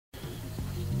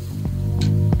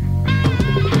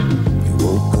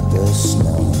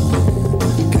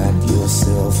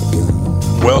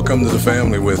Welcome to the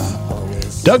family with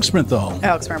Doug Smithall,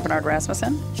 Alex Bernard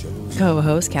Rasmussen,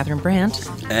 co-host Catherine Brandt,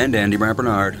 and Andy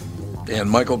Bernard. And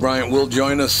Michael Bryant will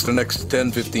join us the next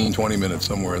 10, 15, 20 minutes,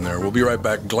 somewhere in there. We'll be right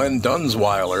back. Glen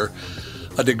Dunzweiler,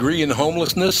 a degree in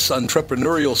homelessness,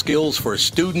 entrepreneurial skills for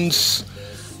students.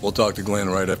 We'll talk to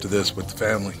Glen right after this with the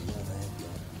family.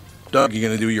 Doug, you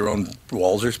going to do your own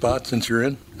Walzer spot since you're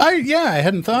in? I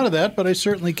hadn't thought of that, but I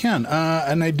certainly can.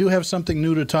 And I do have something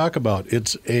new to talk about.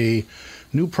 It's a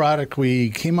new product we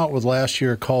came out with last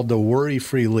year called the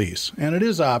Worry-Free Lease. And it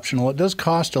is optional. It does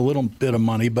cost a little bit of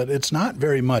money, but it's not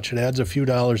very much. It adds a few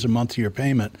dollars a month to your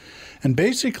payment. And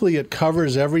basically it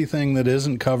covers everything that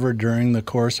isn't covered during the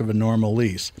course of a normal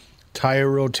lease. Tire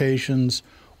rotations,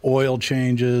 oil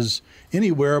changes, any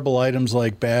wearable items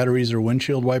like batteries or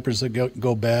windshield wipers that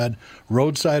go bad,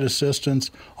 roadside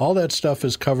assistance, all that stuff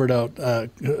is covered out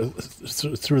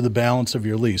through the balance of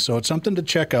your lease. So it's something to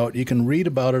check out. You can read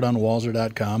about it on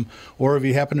Walzer.com, or if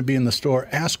you happen to be in the store,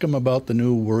 ask them about the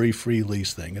new worry-free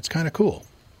lease thing. It's kind of cool.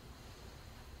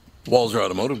 Walzer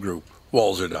Automotive Group,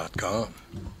 Walzer.com.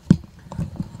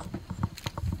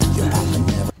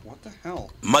 What the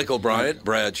hell? Michael Bryant,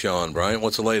 Brad Sean Bryant,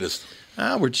 what's the latest?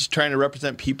 We're just trying to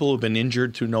represent people who've been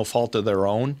injured through no fault of their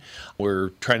own. We're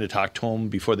trying to talk to them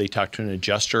before they talk to an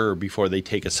adjuster or before they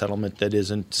take a settlement that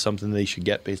isn't something they should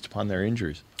get based upon their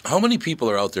injuries. How many people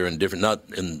are out there in different, not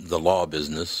in the law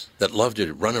business, that love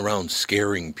to run around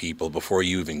scaring people before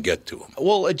you even get to them?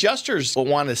 Well, adjusters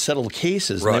want to settle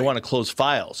cases and they want to close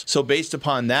files. So based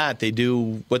upon that, they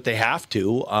do what they have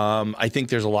to. I think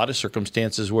there's a lot of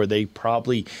circumstances where they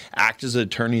probably act as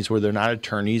attorneys where they're not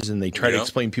attorneys, and they try to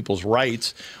explain people's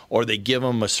rights, or they give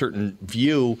them a certain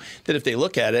view that if they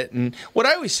look at it. And what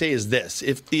I always say is this: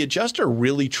 if the adjuster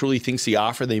really truly thinks the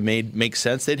offer they made makes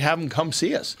sense, they'd have them come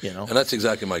see us. And that's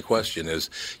exactly my question is,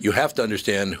 you have to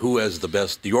understand who has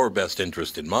your best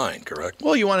interest in mind, correct?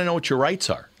 Well, you want to know what your rights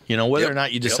are. Whether or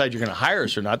not you decide you're going to hire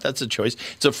us or not, that's a choice.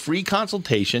 It's a free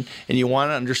consultation, and you want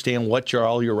to understand what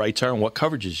all your rights are and what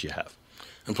coverages you have.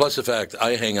 And plus the fact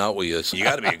I hang out with you, so you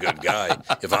got to be a good guy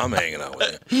if I'm hanging out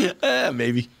with you.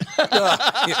 Maybe.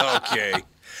 Okay.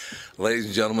 Ladies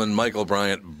and gentlemen, Michael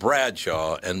Bryant,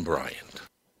 Bradshaw, and Bryant.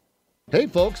 Hey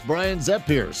folks, Brian Zepp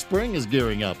here. Spring is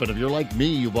gearing up, and if you're like me,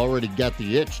 you've already got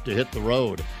the itch to hit the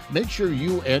road. Make sure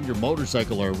you and your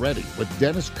motorcycle are ready with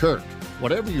Dennis Kirk.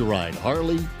 Whatever you ride,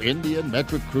 Harley, Indian,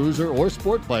 Metric Cruiser, or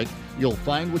Sport Bike, you'll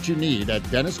find what you need at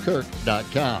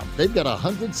DennisKirk.com. They've got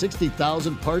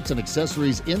 160,000 parts and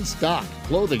accessories in stock,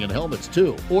 clothing and helmets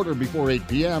too. Order before 8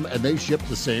 p.m. and they ship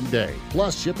the same day.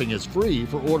 Plus, shipping is free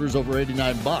for orders over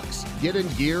 $89. Get in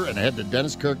gear and head to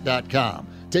DennisKirk.com.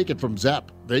 Take it from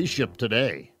Zepp. They ship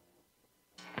today.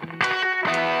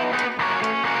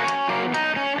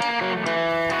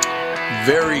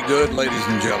 Very good, ladies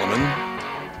and gentlemen.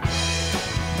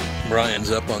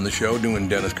 Brian's up on the show doing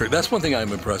Dennis Kirk. That's one thing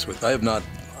I'm impressed with. I have not,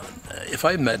 if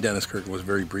I met Dennis Kirk, it was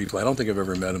very briefly. I don't think I've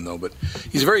ever met him, though, but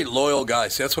he's a very loyal guy.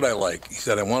 See, that's what I like. He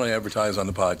said, I want to advertise on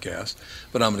the podcast,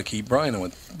 but I'm going to keep Brian. I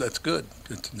went, that's good.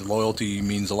 The loyalty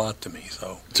means a lot to me.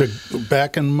 So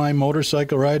back in my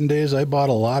motorcycle riding days, I bought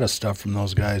a lot of stuff from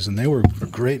those guys, and they were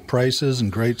great prices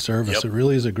and great service. Yep. It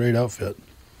really is a great outfit.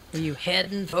 Are you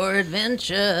heading for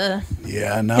adventure?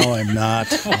 Yeah, now I'm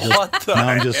not.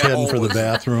 I'm just heading for the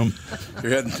bathroom.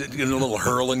 You're getting a little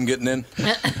hurling getting in?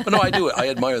 But no, I do it. I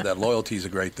admire that. Loyalty is a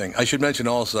great thing. I should mention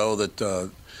also that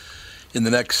in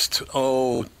the next,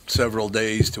 several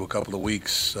days to a couple of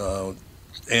weeks,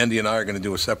 Andy and I are going to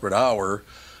do a separate hour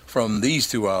from these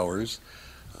 2 hours,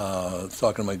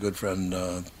 talking to my good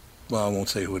friend, I won't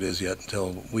say who it is yet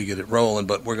until we get it rolling,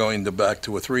 but we're going back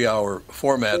to a 3-hour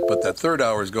format, but that third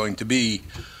hour is going to be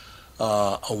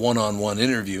a one-on-one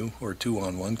interview, or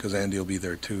two-on-one, because Andy will be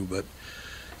there too. But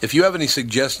if you have any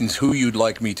suggestions who you'd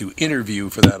like me to interview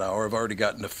for that hour, I've already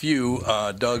gotten a few.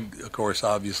 Doug, of course,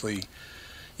 obviously,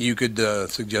 you could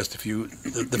suggest a few.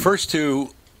 The first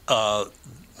two that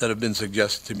have been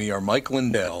suggested to me are Mike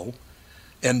Lindell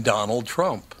and Donald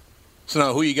Trump. So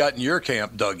now who you got in your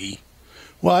camp, Dougie?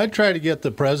 Well, I'd try to get the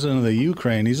president of the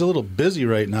Ukraine. He's a little busy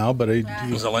right now, but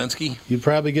Zelensky? You'd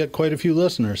probably get quite a few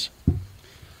listeners.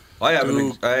 I have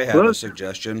a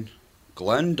suggestion.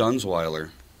 Glen Dunzweiler.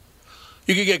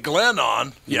 You could get Glenn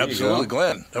on. Yeah, absolutely,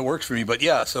 Glenn. That works for me. But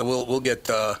yeah, so we'll get.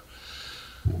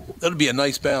 That'll be a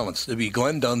nice balance. It'll be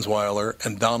Glen Dunzweiler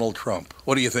and Donald Trump.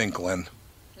 What do you think, Glenn?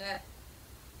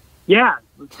 Yeah,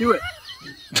 let's do it.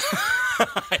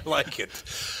 I like it.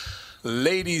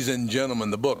 Ladies and gentlemen,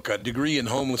 the book, A Degree in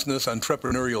Homelessness,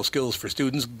 Entrepreneurial Skills for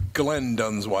Students. Glen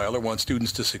Dunzweiler wants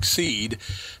students to succeed.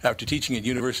 After teaching at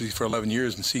universities for 11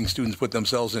 years and seeing students put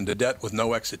themselves into debt with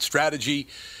no exit strategy,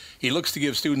 He looks to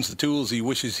give students the tools he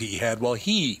wishes he had while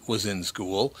he was in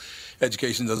school.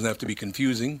 Education doesn't have to be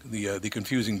confusing, the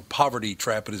confusing poverty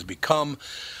trap it has become.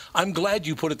 I'm glad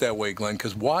you put it that way, Glenn,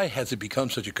 because why has it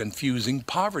become such a confusing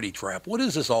poverty trap? What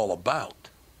is this all about?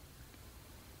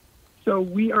 So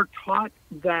we are taught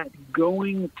that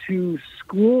going to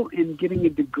school and getting a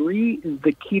degree is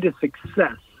the key to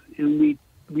success. And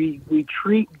we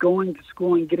treat going to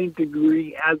school and getting a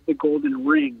degree as the golden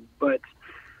ring. But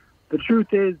the truth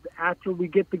is, after we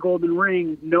get the golden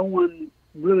ring, no one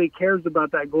really cares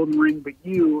about that golden ring but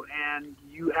you, and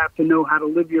you have to know how to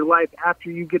live your life after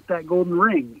you get that golden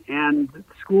ring. And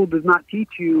school does not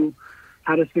teach you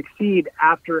how to succeed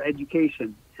after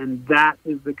education, and that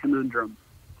is the conundrum.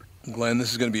 Glenn,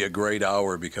 this is going to be a great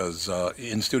hour because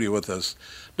in studio with us,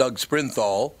 Doug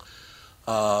Sprinthal,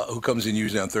 who comes in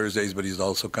usually on Thursdays, but he's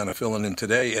also kind of filling in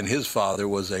today, and his father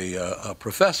was a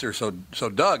professor. So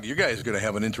Doug, you guys are going to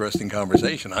have an interesting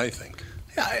conversation, I think.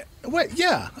 I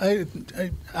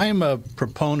am a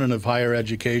proponent of higher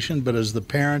education, but as the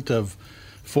parent of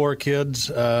 4 kids,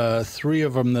 3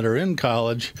 of them that are in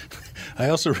college, I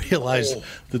also realize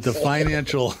that the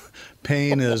financial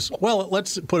pain is, well,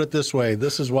 let's put it this way.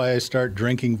 This is why I start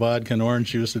drinking vodka and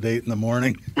orange juice at 8 in the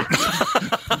morning. You're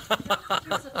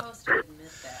supposed to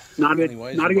admit that.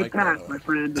 Not a good pass, my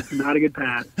friend. It's not a good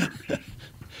pass.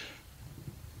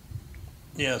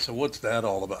 Yeah, so what's that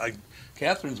all about?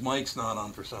 Catherine's mic's not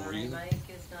on for some reason. My mic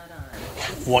is not on.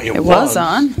 Well, It was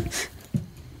on. Hello?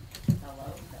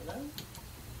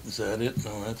 Is that it?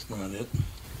 No, that's not it.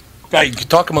 Guy, you can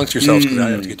talk amongst yourselves because I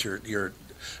have to get your...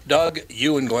 Doug,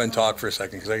 you and Glenn talk for a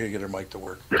second because I got to get her mic to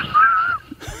work. Now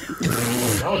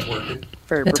it's working.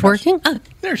 It's working? Oh,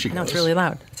 There she goes. no, it's really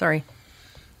loud. Sorry.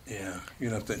 Yeah,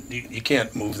 you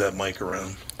can't move that mic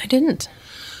around. I didn't.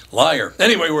 Liar.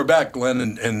 Anyway, we're back,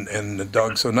 Glenn and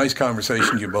Doug. So nice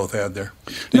conversation you both had there.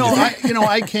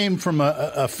 I came from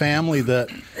a family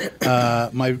that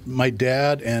my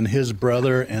dad and his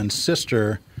brother and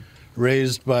sister,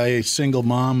 raised by a single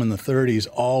mom in the 30s,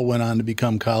 all went on to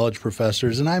become college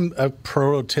professors. And I'm a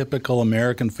prototypical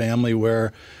American family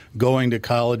where going to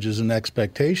college is an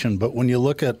expectation. But when you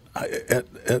look at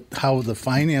how the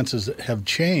finances have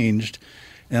changed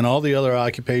and all the other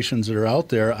occupations that are out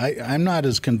there, I'm not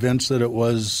as convinced that it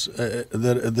was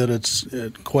that it's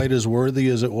quite as worthy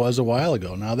as it was a while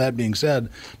ago. Now, that being said,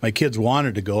 my kids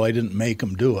wanted to go. I didn't make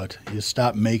them do it. You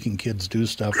stop making kids do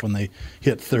stuff when they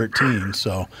hit 13.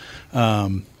 So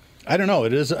I don't know.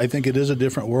 I think it is a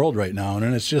different world right now,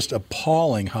 and it's just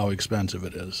appalling how expensive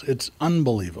it is. It's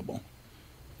unbelievable.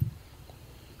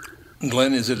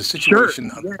 Glenn, is it a situation?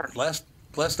 Sure, yeah.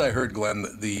 Last I heard, Glenn,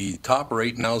 the top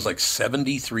rate now is like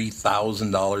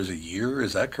 $73,000 a year.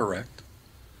 Is that correct?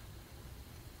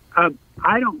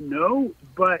 I don't know,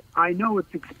 but I know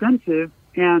it's expensive.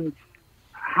 And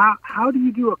how do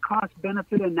you do a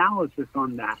cost-benefit analysis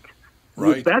on that?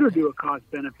 Right. You better do a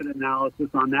cost-benefit analysis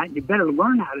on that. You better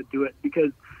learn how to do it,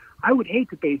 because I would hate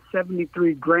to pay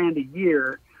 $73,000 a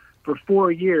year for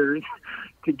 4 years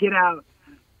to get out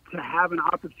to have an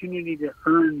opportunity to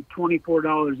earn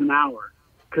 $24 an hour,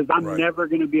 because I'm never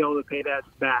going to be able to pay that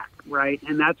back, right?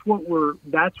 And that's what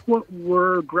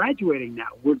we're graduating now.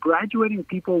 We're graduating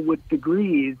people with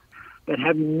degrees that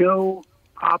have no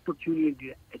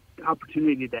opportunity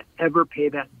to ever pay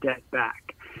that debt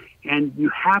back. And you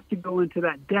have to go into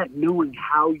that debt knowing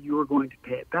how you're going to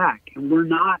pay it back. And we're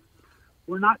not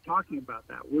talking about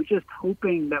that. We're just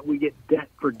hoping that we get debt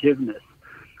forgiveness,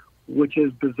 which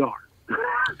is bizarre.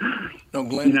 No,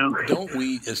 Glenn, don't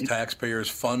we as taxpayers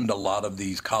fund a lot of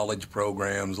these college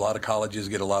programs? A lot of colleges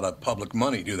get a lot of public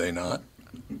money, do they not?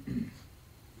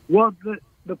 Well,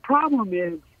 the problem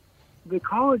is the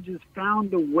colleges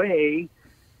found a way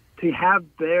to have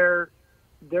their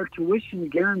tuition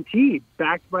guaranteed,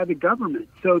 backed by the government.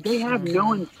 So they have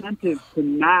no incentive to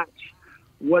match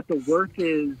what the worth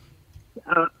is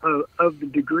of the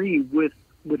degree with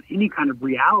any kind of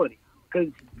reality.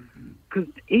 Because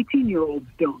 18-year-olds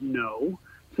don't know,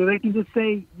 so they can just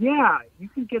say, yeah, you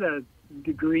can get a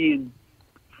degree in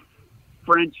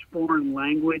French foreign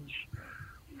language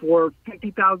for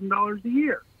 $50,000 a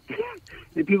year.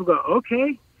 And people go,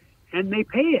 okay, and they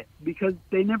pay it, because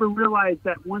they never realize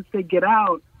that once they get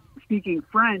out speaking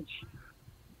French,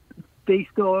 they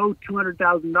still owe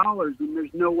 $200,000, and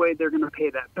there's no way they're going to pay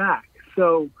that back.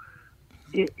 So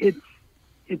it's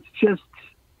just...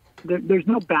 There's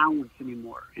no balance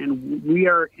anymore, and we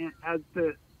are, as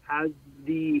the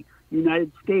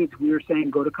United States, we are saying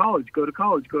go to college, go to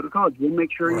college, go to college. We'll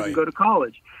make sure you can go to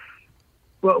college,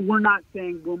 but we're not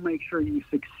saying we'll make sure you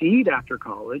succeed after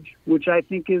college, which I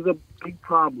think is a big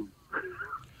problem.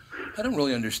 I don't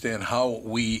really understand how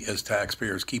we as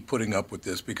taxpayers keep putting up with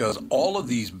this, because all of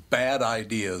these bad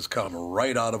ideas come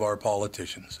right out of our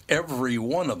politicians. Every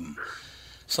one of them.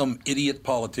 Some idiot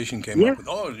politician came up with,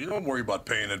 oh, you don't worry about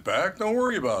paying it back. Don't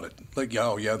worry about it. Like,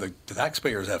 oh, yeah, the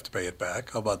taxpayers have to pay it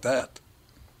back. How about that?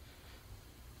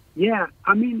 Yeah,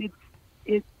 I mean,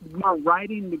 it's we're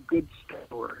writing the good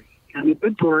story. And the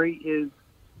good story is,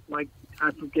 like,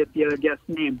 I forget the other guest's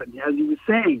name, but as he was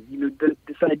saying,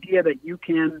 this idea that you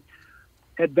can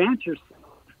advance yourself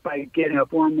by getting a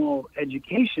formal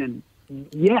education,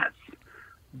 yes,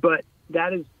 but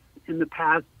that is, in the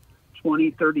past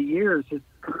 20, 30 years, has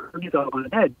turned itself on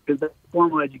its head, because that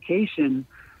formal education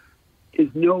is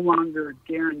no longer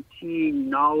guaranteeing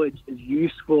knowledge is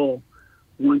useful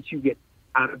once you get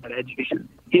out of that education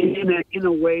in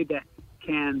a way that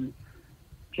can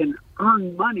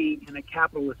earn money in a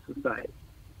capitalist society.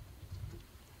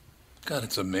 God,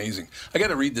 it's amazing. I got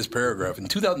to read this paragraph. In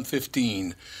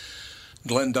 2015,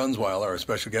 Glen Dunzweiler, our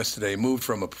special guest today, moved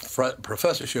from a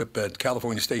professorship at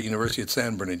California State University at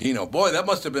San Bernardino. Boy, that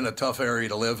must have been a tough area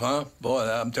to live, huh? Boy,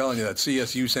 I'm telling you, that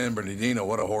CSU San Bernardino,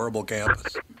 what a horrible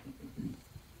campus.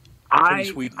 I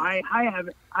have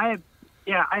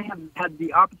had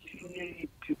the opportunity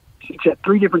to teach at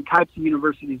 3 different types of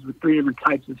universities with 3 different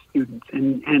types of students,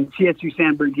 and CSU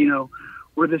San Bernardino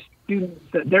were the students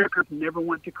that their group never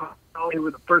went to college. They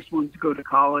were the first ones to go to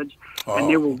college, and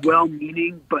they were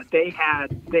well-meaning, but they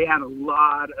had a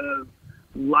lot of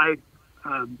life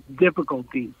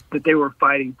difficulties that they were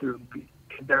fighting through.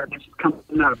 They're just coming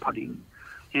out of partying,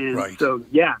 and so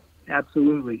yeah,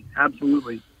 absolutely.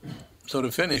 So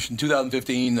to finish, in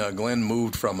 2015, Glenn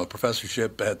moved from a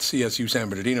professorship at CSU San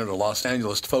Bernardino to Los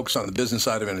Angeles to focus on the business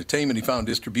side of entertainment. He found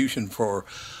distribution for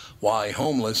Why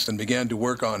Homeless and began to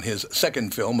work on his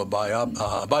second film, a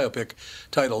biopic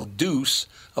titled Deuce,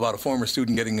 about a former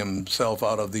student getting himself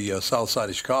out of the south side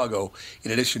of Chicago,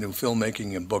 in addition to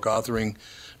filmmaking and book authoring.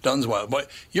 Dunzweiler, but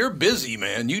you're busy,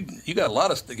 man. You got a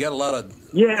lot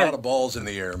of balls in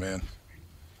the air, man.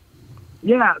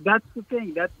 Yeah, that's the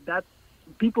thing. That's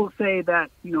people say that,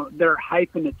 they're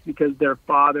hyphenates because they're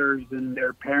fathers and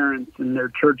their parents and their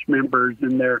church members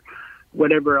and their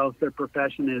whatever else their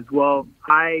profession is. Well,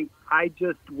 I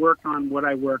just work on what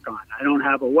I work on. I don't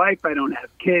have a wife. I don't have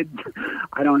kids.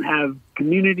 I don't have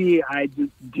community. I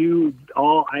just do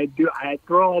all I do. I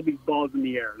throw all these balls in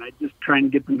the air, and I just try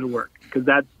and get them to work, because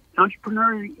that's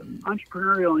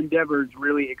entrepreneurial endeavors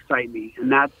really excite me,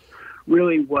 and that's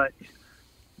really what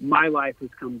my life has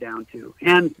come down to.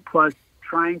 And plus,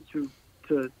 trying to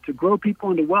grow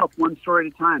people into wealth one story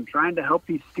at a time, trying to help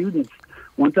these students.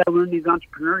 Once I learn these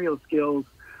entrepreneurial skills,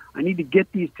 I need to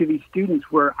get these to these students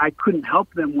where I couldn't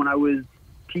help them when I was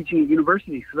teaching at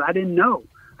universities, because I didn't know.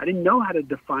 I didn't know how to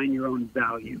define your own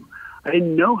value. I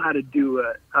didn't know how to do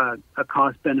a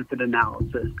cost-benefit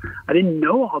analysis. I didn't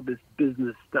know all this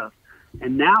business stuff.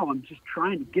 And now I'm just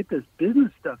trying to get this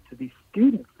business stuff to these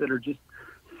students that are just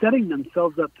setting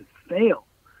themselves up to fail.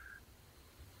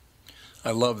 I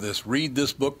love this. Read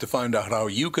this book to find out how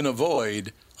you can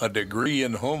avoid a degree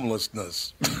in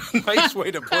homelessness. Nice way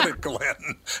to put it,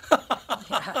 Glenn.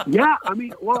 Yeah, I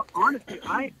mean, well, honestly,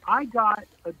 I got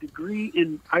a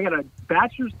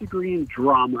bachelor's degree in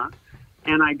drama,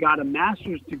 and I got a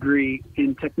master's degree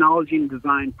in technology and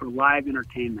design for live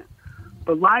entertainment.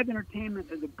 But live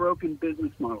entertainment is a broken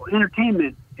business model.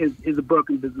 Entertainment is a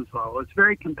broken business model. It's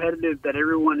very competitive, that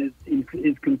everyone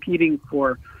is competing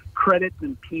for credits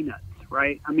and peanuts,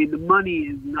 right? I mean, the money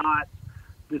is not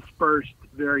dispersed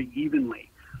very evenly.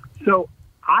 So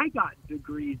I got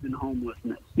degrees in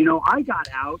homelessness. I got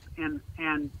out, and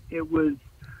it was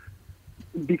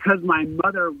because my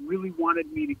mother really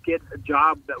wanted me to get a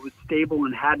job that was stable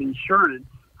and had insurance.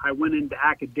 I went into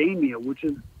academia, which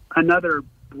is another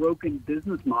broken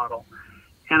business model.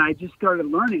 And I just started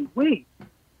learning, wait,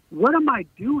 what am I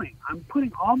doing? I'm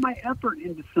putting all my effort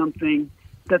into something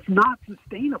that's not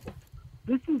sustainable.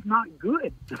 This is not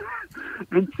good.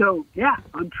 And so, yeah,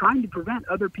 I'm trying to prevent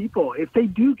other people, if they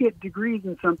do get degrees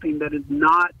in something that is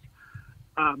not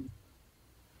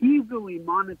easily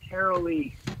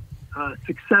monetarily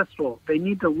successful, they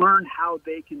need to learn how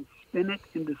they can spin it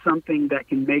into something that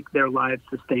can make their lives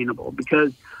sustainable.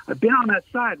 Because I've been on that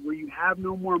side where you have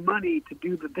no more money to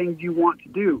do the things you want to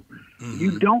do. Mm-hmm.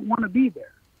 You don't want to be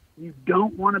there. You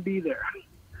don't want to be there.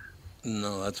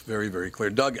 No, that's very, very clear.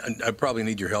 Doug, I probably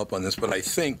need your help on this, but I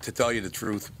think, to tell you the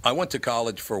truth, I went to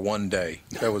college for one day.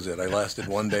 That was it. I lasted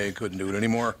one day, couldn't do it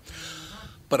anymore.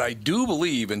 But I do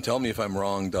believe, and tell me if I'm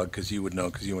wrong, Doug, because you would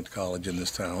know, because you went to college in this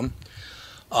town,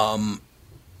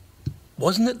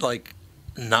 wasn't it like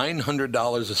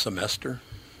 $900 a semester?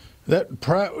 It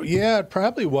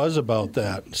probably was about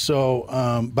that.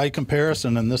 So by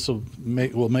comparison, and this will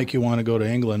make you want to go to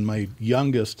England, my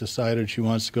youngest decided she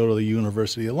wants to go to the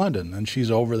University of London, and she's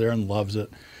over there and loves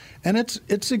it. And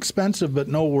it's expensive, but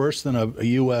no worse than a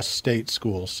U.S. state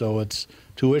school. So its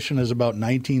tuition is about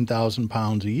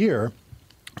 £19,000 a year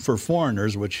for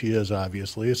foreigners, which she is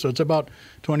obviously. So it's about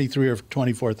 $23,000 or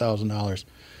 $24,000.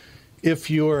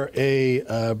 If you're a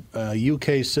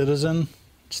UK citizen,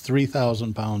 it's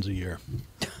 £3,000 a year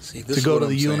to go to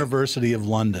the University of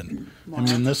London. Wow. I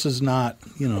mean, this is not,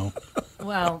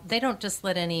 Well, they don't just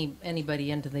let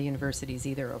anybody into the universities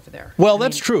either over there. Well,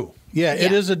 that's true. Yeah,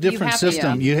 it is a different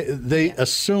system. They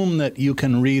assume that you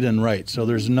can read and write, so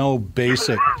there's no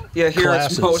basic here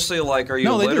classes. It's mostly like, are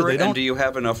you literate and do you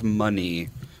have enough money?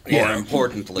 More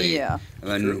importantly, and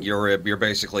then you're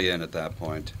basically in at that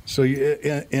point. So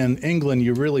in England,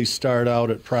 you really start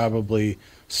out at probably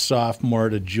sophomore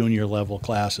to junior level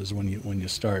classes when you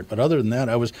start. But other than that,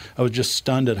 I was just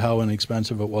stunned at how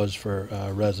inexpensive it was for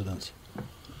residents.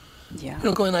 Yeah.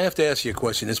 Glenn, I have to ask you a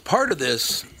question. Is part of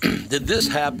this, did this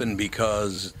happen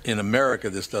because in America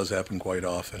this does happen quite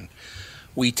often?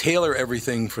 We tailor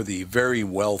everything for the very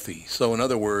wealthy. So in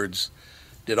other words,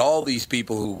 did all these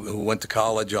people who went to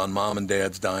college on mom and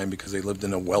dad's dime because they lived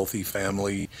in a wealthy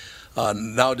family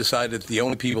now decide that the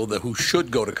only people who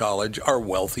should go to college are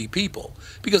wealthy people?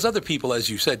 Because other people, as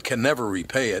you said, can never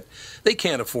repay it. They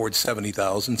can't afford $70,000,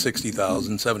 $60,000,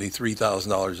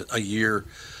 $73,000 a year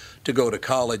to go to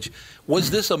college. Was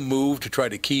this a move to try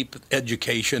to keep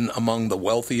education among the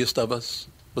wealthiest of us?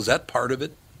 Was that part of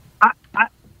it?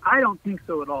 I don't think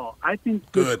so at all. I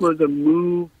think this was a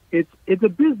move. It's a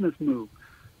business move.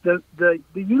 The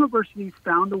universities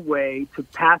found a way to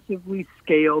passively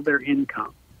scale their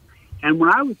income. And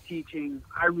when I was teaching,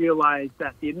 I realized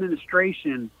that the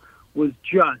administration was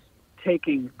just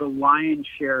taking the lion's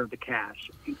share of the cash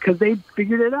because they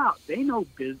figured it out. They know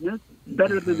business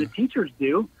better than the teachers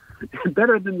do,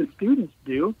 better than the students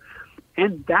do.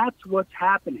 And that's what's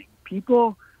happening.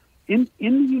 People in the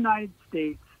United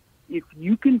States, if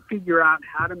you can figure out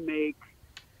how to make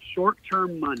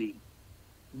short-term money,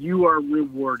 you are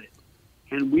rewarded.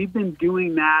 And we've been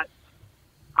doing that,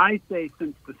 I say,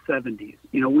 since the 70s.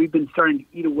 We've been starting to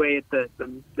eat away at the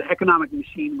economic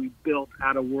machine we built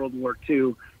out of World War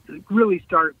II. It really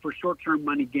started for short-term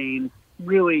money gains,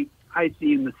 really, I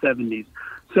see, in the 70s.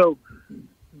 So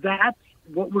that's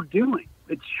what we're doing.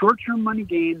 It's short-term money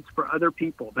gains for other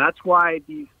people. That's why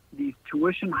these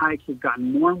tuition hikes have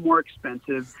gotten more and more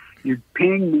expensive. You're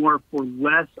paying more for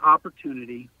less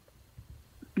opportunity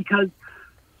because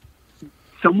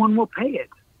someone will pay it,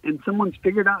 and someone's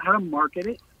figured out how to market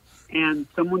it, and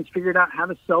someone's figured out how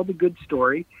to sell the good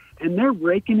story, and they're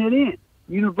raking it in.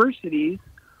 Universities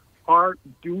are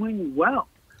doing well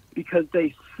because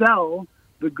they sell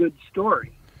the good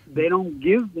story. They don't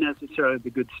give necessarily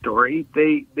the good story.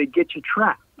 They get you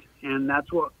trapped, and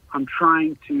that's what I'm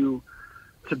trying to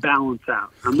balance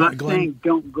out. I'm not saying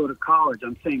don't go to college.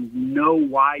 I'm saying know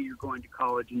why you're going to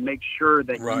college and make sure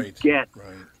that you get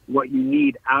what you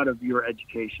need out of your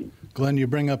education. Glenn, you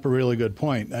bring up a really good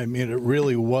point. I mean, it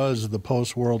really was the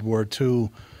post-World War II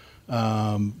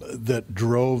that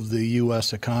drove the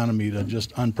U.S. economy to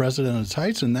just unprecedented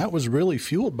heights, and that was really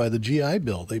fueled by the GI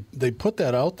Bill. They put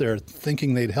that out there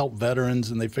thinking they'd help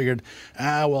veterans, and they figured,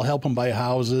 we'll help them buy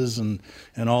houses and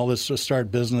all this to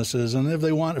start businesses, and if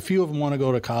a few of them want to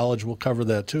go to college, we'll cover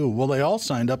that too. Well, they all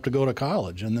signed up to go to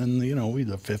college, and then, the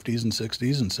 50s and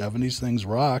 60s and 70s, things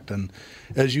rocked, and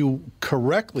as you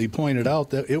correctly pointed out,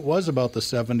 that it was about the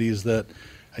 70s that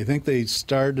I think they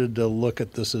started to look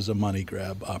at this as a money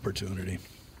grab opportunity.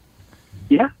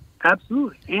 Yeah,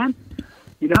 absolutely. And,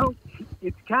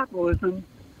 it's capitalism.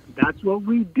 That's what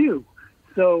we do.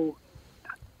 So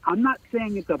I'm not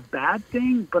saying it's a bad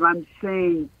thing, but I'm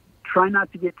saying try not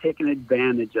to get taken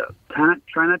advantage of. Try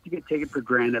not to get taken for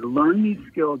granted. Learn these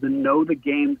skills and know the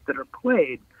games that are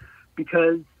played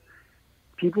because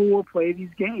people will play these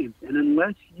games. And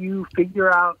unless you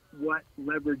figure out what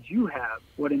leverage you have,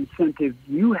 what incentive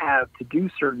you have to do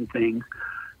certain things,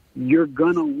 you're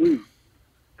going to lose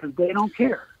because they don't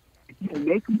care. If you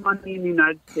make money in the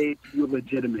United States, you're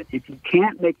legitimate. If you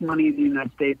can't make money in the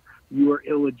United States, you are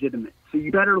illegitimate. So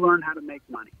you better learn how to make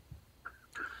money.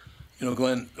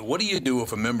 Glenn, what do you do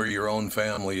if a member of your own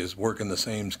family is working the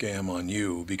same scam on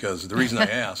you? Because the reason I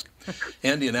ask,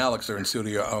 Andy and Alex are in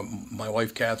studio. My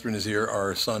wife, Catherine, is here.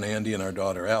 Our son, Andy, and our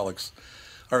daughter, Alex,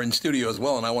 are in studio as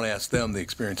well, and I want to ask them the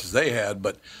experiences they had.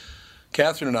 But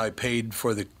Catherine and I paid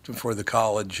for the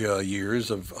college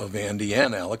years of Andy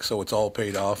and Alex, so it's all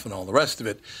paid off and all the rest of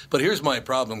it. But here's my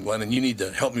problem, Glenn, and you need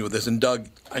to help me with this. And Doug,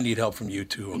 I need help from you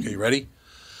too. Okay, ready?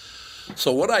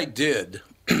 So what I did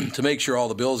to make sure all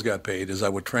the bills got paid is I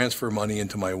would transfer money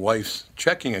into my wife's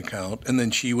checking account, and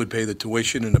then she would pay the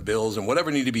tuition and the bills and whatever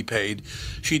needed to be paid,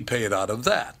 she'd pay it out of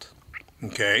that.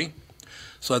 Okay?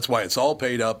 So that's why it's all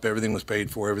paid up, everything was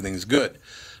paid for, everything's good.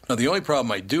 Now, the only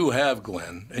problem I do have,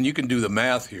 Glenn, and you can do the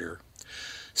math here,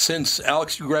 since,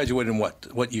 Alex, you graduated in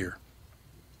what year?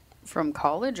 From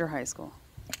college or high school?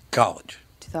 College.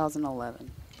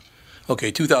 2011.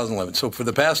 Okay, 2011. So for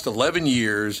the past 11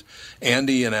 years,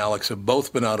 Andy and Alex have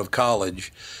both been out of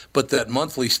college, but that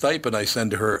monthly stipend I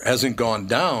send to her hasn't gone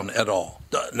down at all.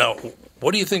 Now,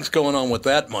 what do you think's going on with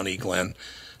that money, Glenn?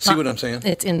 See what I'm saying?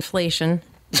 It's inflation.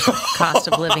 Cost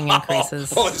of living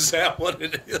increases. Oh, is that what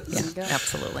it is? Yeah,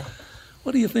 absolutely.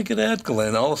 What do you think of that,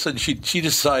 Glenn? All of a sudden, she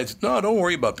decides, no, don't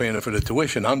worry about paying for the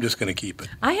tuition. I'm just going to keep it.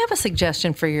 I have a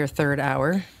suggestion for your third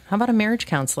hour. How about a marriage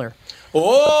counselor?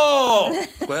 Oh!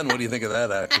 Glenn, what do you think of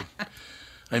that, actually?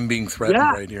 I'm being threatened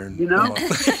right here. You know?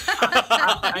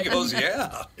 He goes,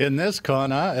 yeah. In this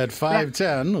corner, at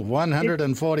 5'10",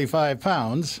 145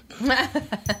 pounds.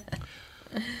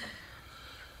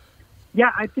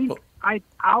 Yeah, I think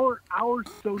our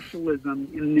socialism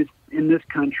in this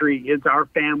country is our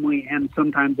family and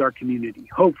sometimes our community.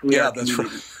 Hopefully, our community.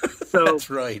 Right. So that's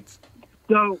right.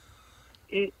 So,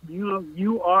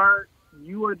 you are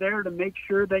there to make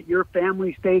sure that your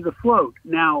family stays afloat.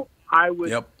 Now, I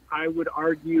would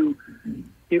argue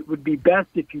it would be best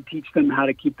if you teach them how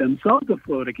to keep themselves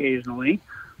afloat occasionally.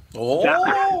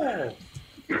 Oh.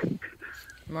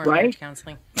 More right? marriage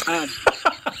counseling.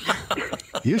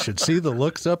 You should see the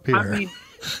looks up here. I mean,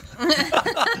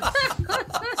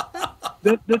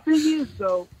 the thing is,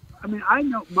 though, I mean, I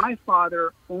know my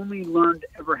father only learned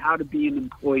ever how to be an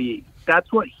employee.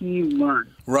 That's what he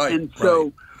learned. Right. And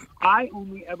so I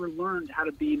only ever learned how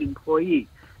to be an employee.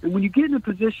 And when you get in a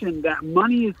position that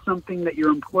money is something that your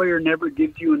employer never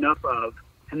gives you enough of,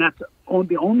 and that's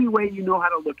the only way you know how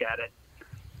to look at it,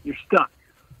 you're stuck.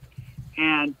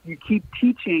 And you keep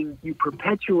teaching, you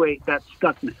perpetuate that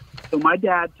stuckness. So my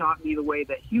dad taught me the way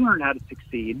that he learned how to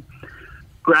succeed.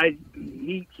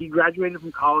 He graduated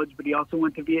from college, but he also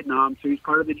went to Vietnam, so he's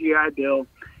part of the GI Bill.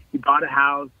 He bought a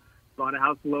house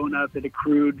low enough that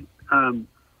accrued.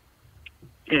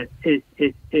 It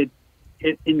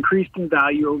increased in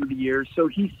value over the years. So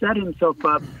he set himself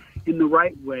up in the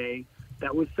right way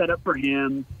that was set up for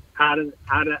him out of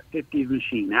that 50s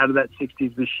machine, out of that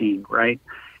 60s machine, right?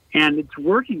 And it's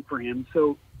working for him.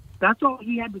 So that's all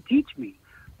he had to teach me.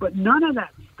 But none of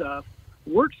that stuff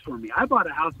works for me. I bought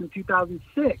a house in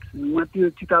 2006 and we went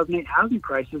through the 2008 housing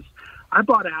crisis. I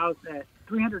bought a house at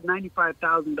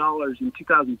 $395,000 in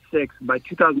 2006. By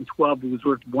 2012, it was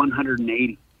worth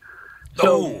 $180,000.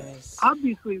 So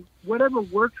obviously, whatever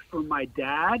works for my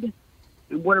dad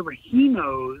and whatever he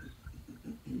knows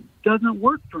doesn't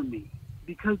work for me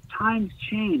because times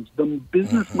change. The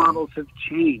business models have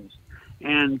changed,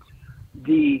 and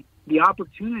the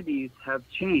opportunities have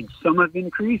changed. Some have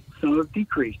increased, some have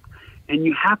decreased, and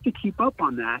you have to keep up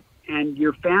on that. And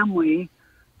your family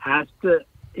has to,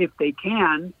 if they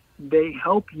can, they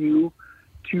help you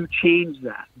to change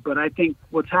that. But I think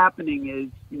what's happening is,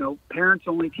 parents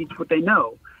only teach what they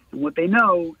know, and what they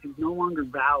know is no longer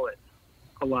valid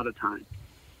a lot of times.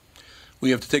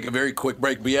 We have to take a very quick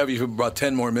break. We have you for about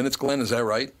 10 more minutes, Glenn. Is that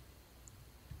right?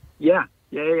 Yeah.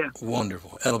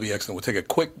 Wonderful. That'll be excellent. We'll take a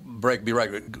quick break. Be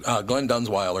right back. Glen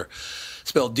Dunzweiler,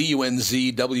 spelled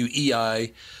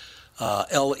Dunzweiler.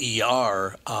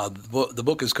 The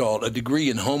book is called A Degree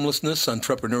in Homelessness,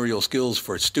 Entrepreneurial Skills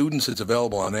for Students. It's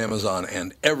available on Amazon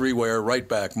and everywhere. Right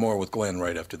back. More with Glenn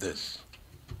right after this.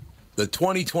 The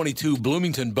 2022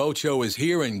 Bloomington Boat Show is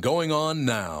here and going on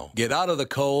now. Get out of the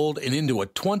cold and into a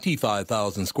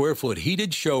 25,000 square foot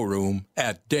heated showroom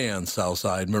at Dan's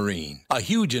Southside Marine. A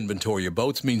huge inventory of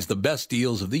boats means the best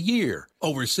deals of the year.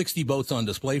 Over 60 boats on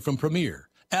display from Premier,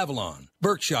 Avalon,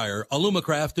 Berkshire,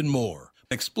 Alumacraft, and more.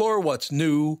 Explore what's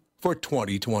new for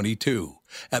 2022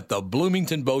 at the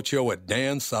Bloomington Boat Show at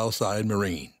Dan's Southside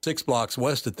Marine. 6 blocks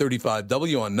west of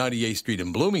 35W on 98th Street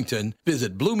in Bloomington.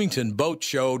 Visit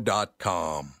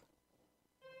bloomingtonboatshow.com.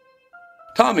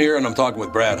 Tom here, and I'm talking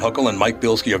with Brad Huckle and Mike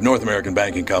Bilski of North American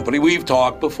Banking Company. We've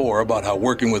talked before about how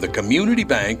working with a community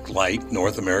bank like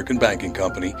North American Banking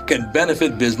Company can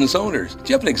benefit business owners. Do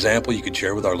you have an example you could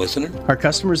share with our listener? Our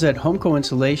customers at Homeco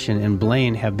Insulation in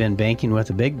Blaine have been banking with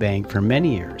a big bank for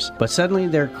many years, but suddenly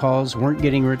their calls weren't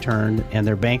getting returned and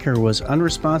their banker was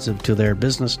unresponsive to their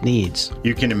business needs.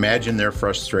 You can imagine their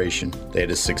frustration. They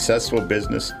had a successful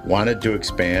business, wanted to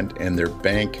expand, and their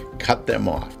bank cut them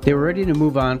off. They were ready to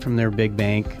move on from their big bank.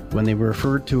 When they were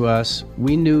referred to us,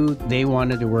 we knew they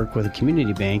wanted to work with a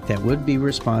community bank that would be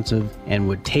responsive and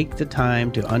would take the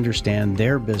time to understand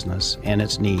their business and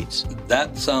its needs.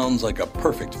 That sounds like a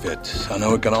perfect fit. I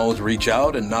know it can always reach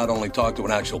out and not only talk to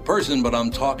an actual person, but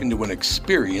I'm talking to an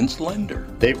experienced lender.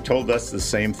 They've told us the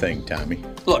same thing, Tommy.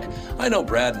 Look, I know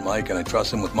Brad and Mike, and I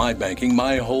trust them with my banking.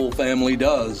 My whole family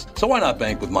does. So why not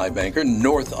bank with my banker,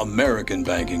 North American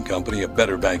Banking Company, a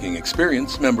better banking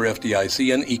experience, member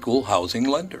FDIC, and equal housing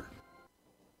lender.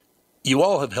 You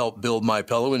all have helped build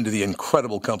MyPillow into the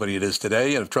incredible company it is today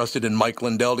and have trusted in Mike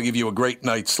Lindell to give you a great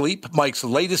night's sleep. Mike's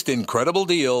latest incredible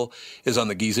deal is on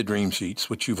the Giza Dream Sheets,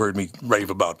 which you've heard me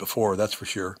rave about before, that's for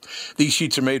sure. These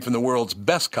sheets are made from the world's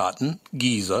best cotton,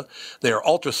 Giza. They are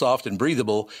ultra soft and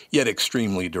breathable, yet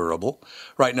extremely durable.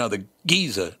 Right now, the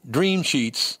Giza Dream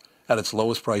Sheets at its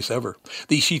lowest price ever.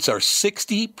 These sheets are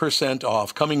 60%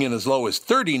 off, coming in as low as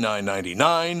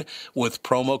 $39.99 with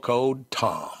promo code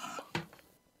TOM.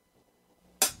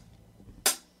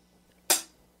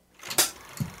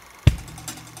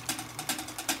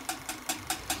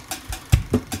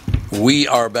 We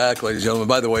are back, ladies and gentlemen.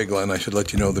 By the way, Glenn, I should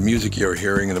let you know the music you're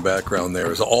hearing in the background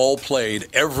there is all played.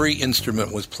 Every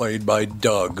instrument was played by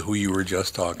Doug, who you were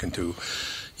just talking to.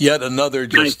 Yet another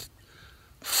just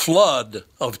flood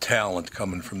of talent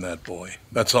coming from that boy.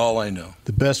 That's all I know.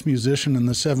 The best musician in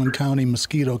the 7-county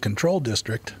mosquito control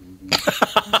district.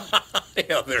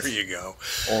 Yeah, there you go.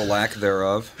 Or lack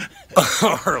thereof.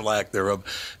 Or lack thereof.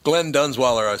 Glen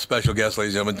Dunzweiler, our special guest,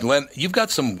 ladies and gentlemen. Glenn, you've got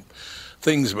some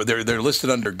things, but they're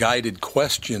listed under guided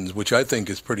questions, which I think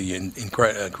is pretty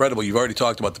incredible. You've already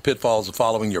talked about the pitfalls of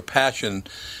following your passion.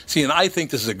 See, and I think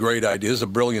this is a great idea. This is a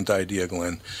brilliant idea,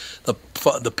 Glenn. The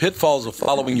pitfalls of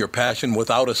following your passion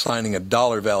without assigning a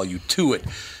dollar value to it.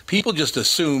 People just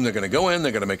assume they're going to go in,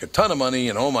 they're going to make a ton of money,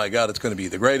 and oh my God, it's going to be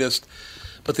the greatest.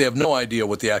 But they have no idea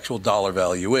what the actual dollar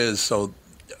value is. So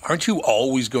aren't you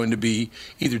always going to be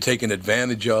either taken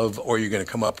advantage of or you're going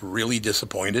to come up really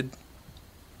disappointed?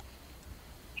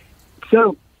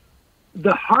 So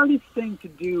the hardest thing to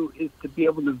do is to be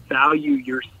able to value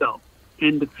yourself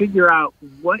and to figure out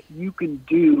what you can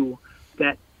do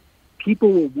that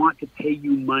people will want to pay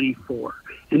you money for,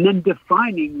 and then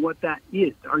defining what that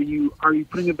is. Are you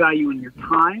putting a value in your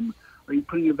time? Are you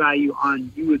putting a value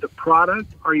on you as a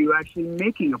product? Are you actually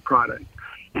making a product?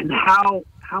 And how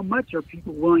much are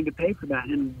people willing to pay for that,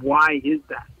 and why is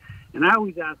that? And I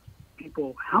always ask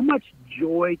people, how much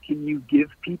joy can you give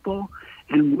people,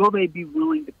 and will they be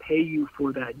willing to pay you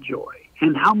for that joy?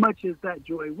 And how much is that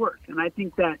joy worth? And I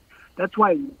think that's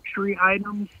why luxury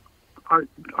items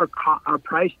are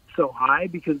priced so high,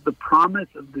 because the promise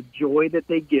of the joy that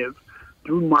they give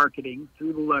through marketing,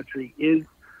 through the luxury, is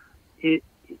it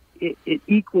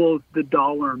equals the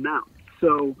dollar amount.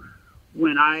 So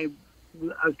when I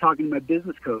was talking to my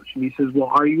business coach, and he says, well,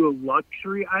 are you a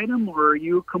luxury item or are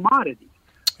you a commodity?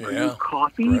 Are you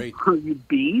coffee? Great. Are you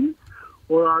beans?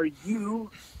 Or are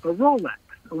you a Rolex?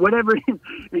 Or whatever it is.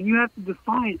 And you have to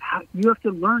define, you have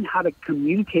to learn how to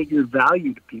communicate your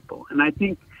value to people. And I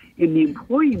think in the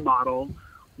employee model,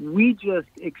 we just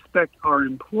expect our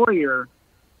employer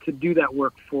to do that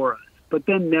work for us. But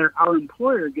then our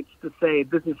employer gets to say,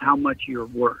 this is how much you're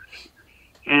worth.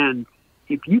 And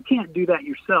if you can't do that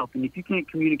yourself, and if you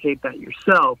can't communicate that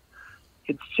yourself,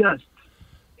 it's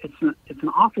an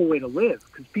awful way to live,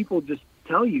 because people just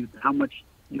tell you how much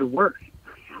you're worth.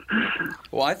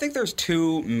 Well, I think there's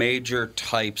two major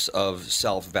types of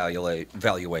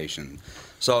self-valuation.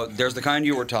 So there's the kind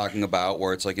you were talking about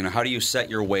where it's like, how do you set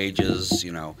your wages?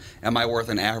 Am I worth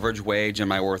an average wage?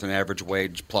 Am I worth an average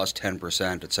wage plus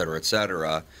 10%, et cetera, et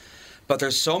cetera? But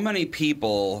there's so many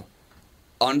people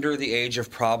under the age of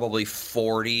probably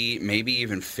 40, maybe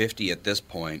even 50 at this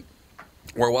point,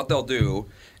 where what they'll do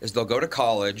is they'll go to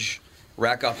college,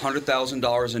 rack up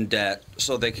 $100,000 in debt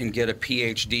so they can get a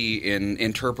PhD in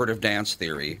interpretive dance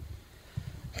theory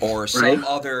or some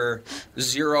other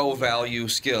zero-value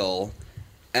skill,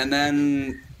 and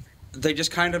then they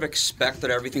just kind of expect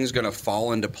that everything's going to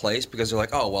fall into place because they're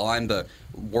like, oh, well, I'm the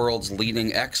world's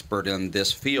leading expert in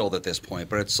this field at this point.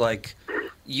 But it's like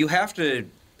you have to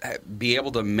be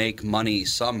able to make money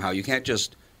somehow. You can't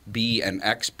just be an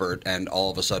expert and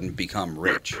all of a sudden become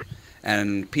rich.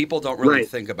 And people don't really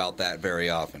think about that very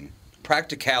often.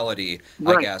 Practicality,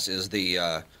 I guess, is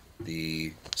the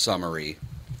summary.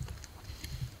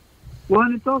 Well,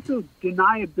 and it's also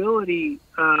deniability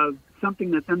of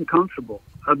something that's uncomfortable,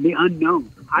 of the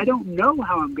unknown. I don't know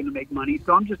how I'm going to make money,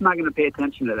 so I'm just not going to pay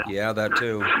attention to that. Yeah, that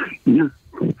too. And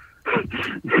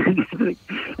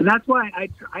that's why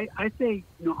I say,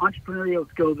 entrepreneurial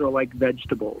skills are like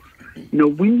vegetables.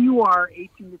 When you are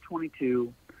 18 to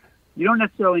 22, you don't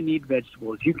necessarily need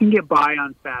vegetables. You can get by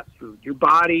on fast food. Your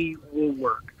body will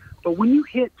work. But when you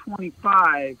hit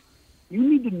 25, you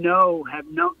need to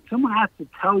someone has to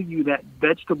tell you that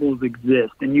vegetables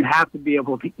exist, and you have to be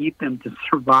able to eat them to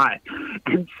survive.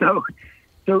 And so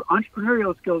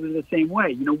entrepreneurial skills are the same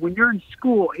way. When you're in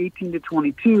school, 18 to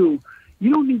 22, you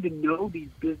don't need to know these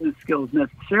business skills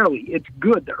necessarily. It's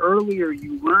good. The earlier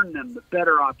you learn them, the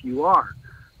better off you are.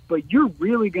 But you're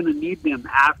really going to need them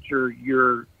after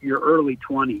your early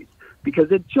 20s, because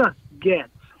it just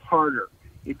gets harder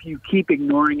if you keep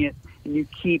ignoring it and you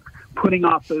keep putting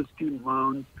off those student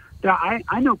loans.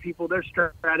 I know people, their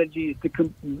strategy is to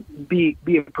be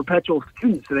a perpetual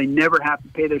student so they never have to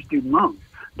pay their student loans.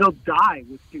 They'll die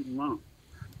with student loans.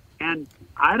 And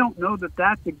I don't know that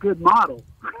that's a good model.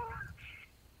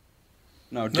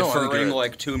 No, deferring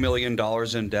like $2 million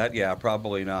in debt? Yeah,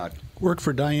 probably not. Work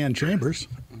for Diane Chambers.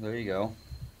 There you go.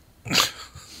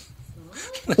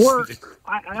 Or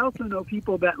I also know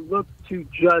people that look to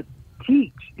just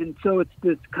teach. And so it's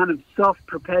this kind of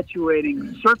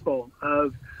self-perpetuating circle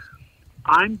of,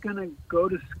 I'm going to go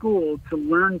to school to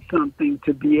learn something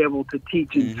to be able to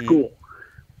teach in school.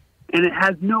 And it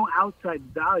has no outside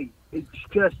value. It's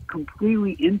just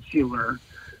completely insular.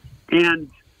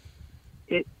 And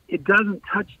it doesn't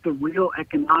touch the real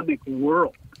economic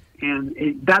world.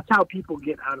 And that's how people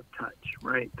get out of touch,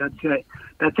 right? That's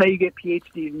how you get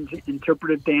PhDs in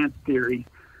interpretive dance theory.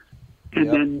 And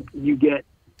then you get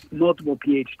multiple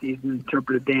PhDs in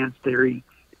interpretive dance theory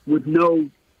with no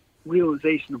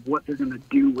realization of what they're going to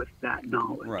do with that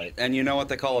knowledge. Right. And you know what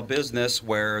they call a business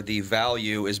where the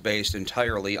value is based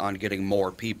entirely on getting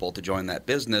more people to join that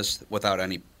business without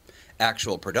any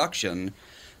actual production.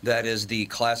 That is the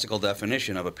classical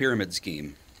definition of a pyramid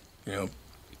scheme. Yeah.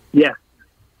 Yes.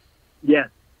 Yes.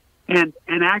 And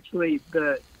actually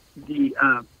the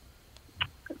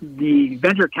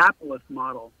venture capitalist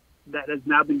model that has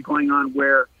now been going on,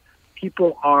 where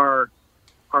people are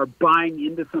buying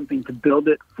into something to build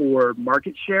it for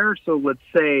market share. So let's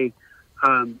say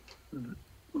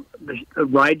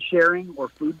ride sharing or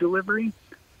food delivery.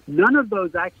 None of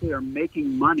those actually are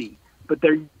making money, but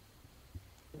they're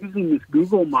using this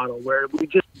Google model where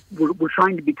we're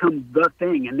trying to become the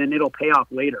thing, and then it'll pay off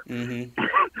later.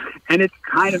 And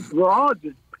it's we're all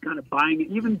just kind of buying it.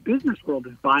 Even business world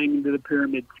is buying into the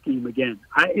pyramid scheme again.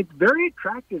 It's very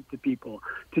attractive to people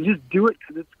to just do it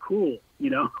because it's cool.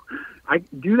 I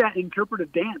do that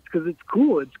interpretive dance because it's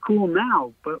cool. It's cool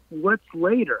now, but what's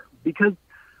later? Because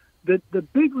the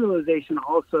big realization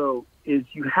also is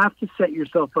you have to set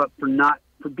yourself up for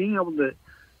being able to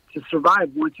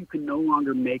survive once you can no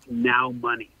longer make now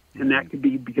money. And that could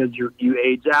be because you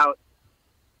age out,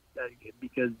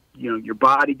 because your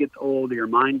body gets old or your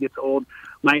mind gets old.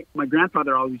 My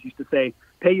grandfather always used to say,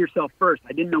 "Pay yourself first."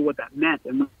 I didn't know what that meant.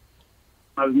 And when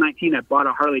I was 19, I bought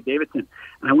a Harley Davidson,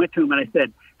 and I went to him and I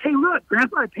said, "Hey, look,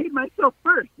 Grandpa, I paid myself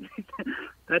first." He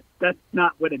said, that's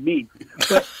not what it means.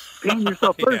 But paying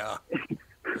yourself first.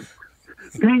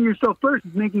 Paying yourself first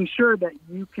is making sure that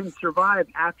you can survive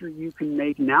after you can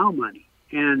make now money.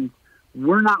 And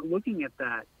we're not looking at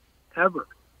that ever.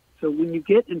 So when you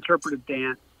get interpretive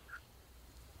dance,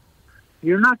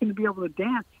 you're not going to be able to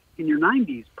dance in your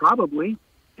 90s, probably.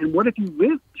 And what if you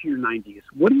live to your 90s?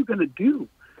 What are you going to do?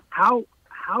 How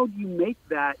do you make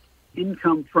that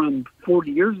income from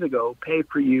 40 years ago pay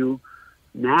for you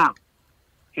now?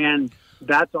 And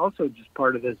that's also just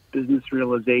part of this business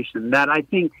realization that I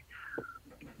think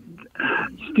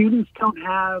students don't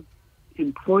have,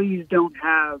 employees don't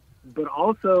have, but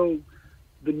also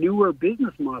the newer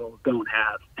business models don't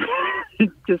have.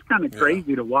 It's just kind of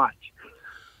crazy to watch.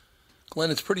 Glenn,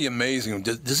 it's pretty amazing.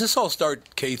 Does this all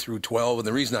start K through 12? And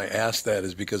the reason I ask that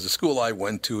is because the school I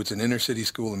went to, it's an inner city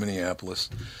school in Minneapolis.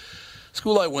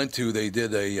 School I went to, they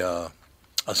did a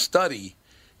study,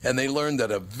 and they learned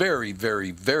that a very,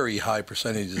 very, very high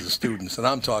percentage of the students, and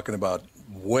I'm talking about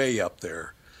way up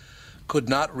there, could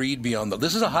not read beyond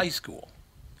this is a high school,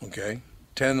 okay,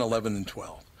 10, 11, and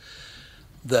 12,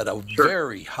 that a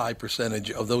very high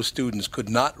percentage of those students could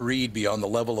not read beyond the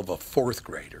level of a fourth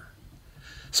grader.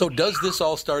 So does this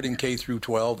all start in K through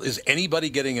 12? Is anybody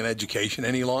getting an education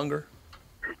any longer?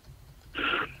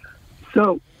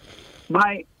 So,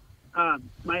 my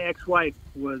ex-wife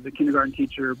was a kindergarten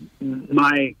teacher.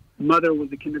 My mother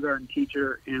was a kindergarten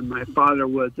teacher, and my father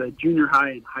was a junior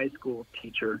high and high school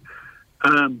teacher.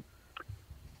 And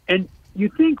you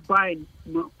think by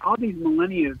all these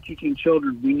millennia of teaching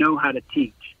children, we know how to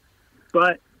teach.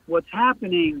 But what's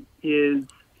happening is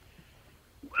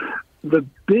the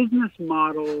business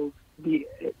models, the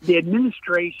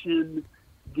administration,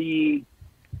 the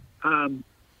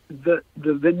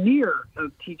veneer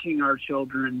of teaching our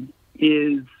children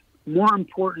is more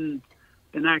important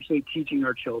than actually teaching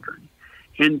our children.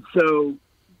 And so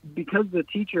because the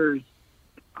teachers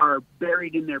are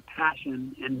buried in their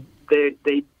passion and they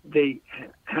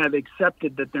have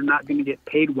accepted that they're not going to get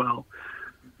paid well,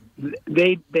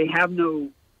 they have no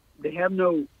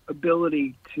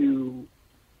ability to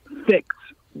fix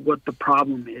what the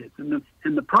problem is. And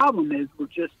the problem is we're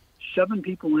just shoving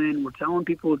people in, we're telling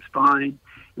people it's fine,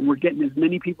 and we're getting as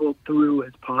many people through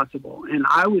as possible. And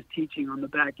I was teaching on the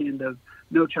back end of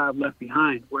No Child Left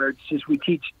Behind, where it's just we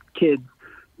teach kids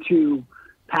to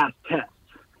pass tests.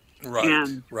 Right,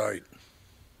 and right.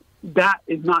 That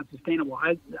is not sustainable.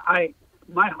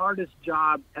 My hardest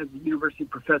job as a university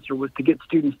professor was to get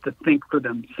students to think for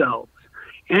themselves.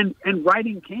 And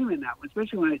writing came in that one,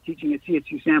 especially when I was teaching at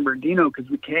CSU San Bernardino, because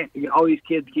all these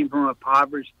kids came from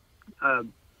impoverished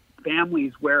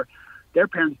families where their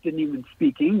parents didn't even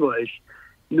speak English.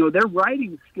 Their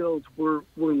writing skills were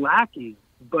lacking,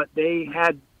 but they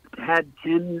had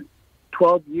 10,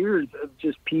 12 years of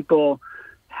just people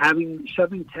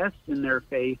shoving tests in their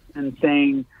face and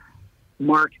saying,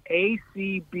 mark A,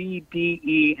 C, B, D,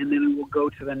 E, and then we'll go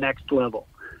to the next level.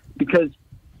 Because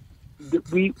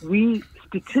we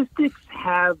statistics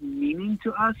have meaning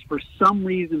to us for some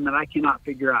reason that I cannot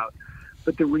figure out.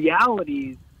 But the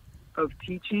realities of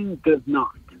teaching does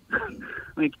not.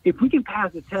 Like, if we can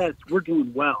pass a test, we're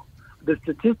doing well. The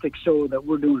statistics show that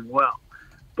we're doing well.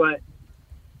 But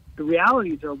the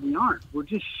realities are we aren't. We're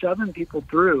just shoving people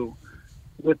through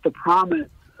with the promise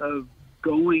of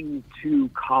going to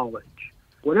college,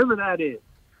 whatever that is.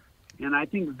 And I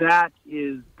think that's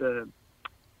the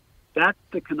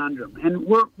conundrum. And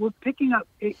we're picking up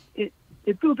it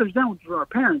filters down through our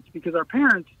parents, because our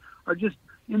parents are just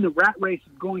in the rat race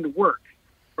of going to work,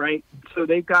 right? So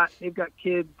they've got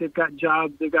kids, they've got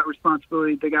jobs, they've got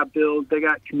responsibilities, they got bills, they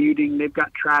got commuting, they've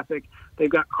got traffic, they've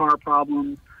got car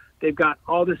problems, they've got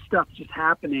all this stuff just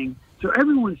happening. So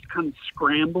everyone's kind of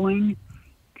scrambling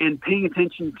and paying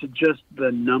attention to just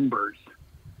the numbers,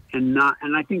 and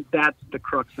I think that's the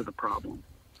crux of the problem.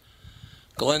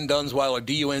 Glen Dunzweiler,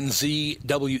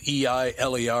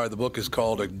 Dunzweiler. The book is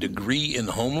called A Degree in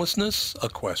Homelessness, A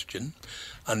Question.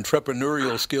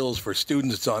 Entrepreneurial Skills for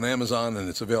Students. It's on Amazon, and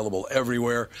it's available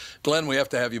everywhere. Glen, we have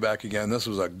to have you back again. This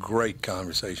was a great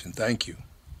conversation. Thank you.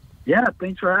 Yeah,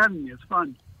 thanks for having me. It's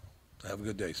fun. Have a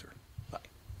good day, sir. Bye.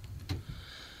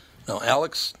 Now,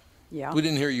 Alex, Yeah. we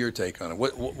didn't hear your take on it.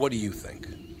 What do you think?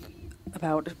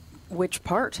 About which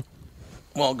part?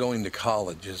 Well, going to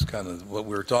college is kind of what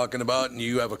we were talking about, and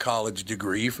you have a college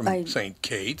degree from St.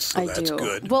 Kate's, so that's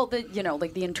good. Well,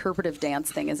 the interpretive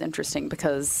dance thing is interesting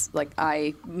because,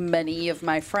 many of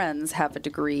my friends have a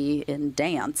degree in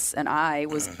dance, and I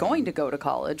was going to go to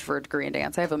college for a degree in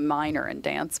dance. I have a minor in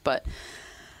dance,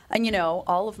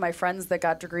 all of my friends that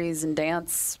got degrees in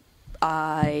dance,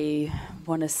 I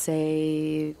want to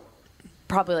say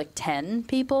probably 10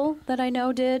 people that I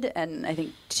know did, and I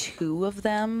think 2 of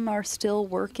them are still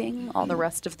working. All the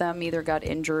rest of them either got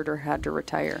injured or had to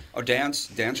retire. Oh,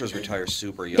 dancers retire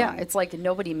super young. Yeah, it's like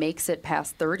nobody makes it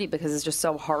past 30 because it's just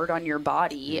so hard on your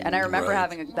body. And I remember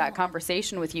having that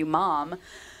conversation with you, Mom.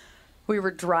 We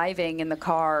were driving in the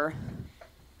car.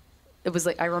 It was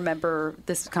I remember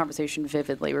this conversation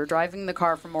vividly. We were driving the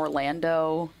car from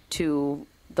Orlando to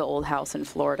the old house in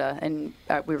Florida, and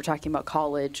we were talking about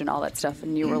college and all that stuff,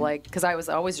 and you were like, because I was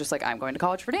always just like, I'm going to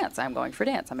college for dance, I'm going for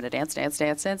dance, I'm going to dance, and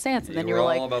then you were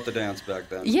like, all about the dance back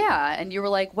then. Yeah, and you were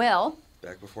like, well,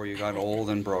 back before you got old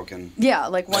and broken. Yeah,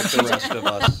 once the rest of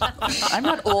us. I'm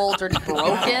not old or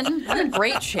broken. I'm in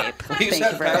great shape. You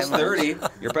said past 30.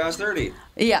 You're past 30.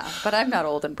 Yeah, but I'm not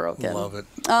old and broken. Love it.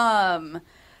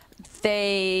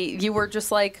 You were just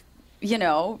like,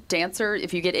 dancer,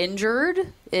 if you get injured,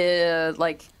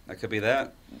 that could be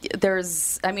that.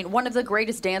 One of the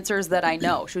greatest dancers that I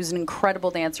know. She was an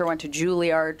incredible dancer, went to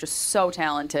Juilliard, just so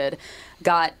talented,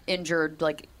 got injured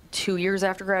 2 years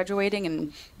after graduating,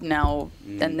 and now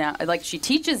she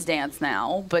teaches dance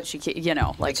now, but she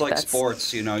it's like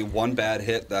sports, one bad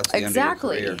hit, that's the end of your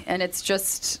career. And it's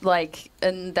just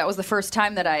and that was the first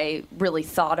time that I really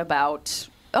thought about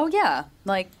oh yeah,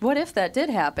 like what if that did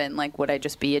happen? Like, would I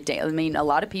just be I mean, a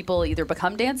lot of people either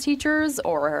become dance teachers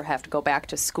or have to go back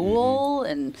to school,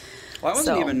 and well, I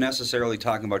wasn't even necessarily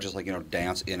talking about just like,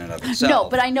 dance in and of itself. No,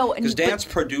 but I know because dance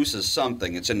produces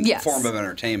something. It's a form of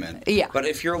entertainment. Yeah. But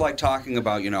if you're like talking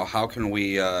about, how can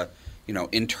we,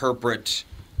 interpret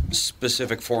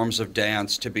specific forms of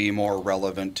dance to be more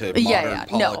relevant to modern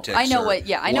politics. No, I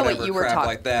know what you were talking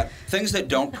like that. Things that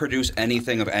don't produce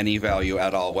anything of any value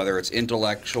at all, whether it's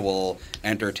intellectual,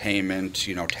 entertainment,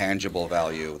 tangible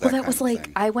value. That was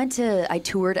like thing. I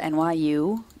toured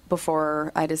NYU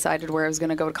before I decided where I was going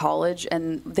to go to college,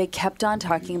 and they kept on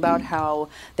talking about how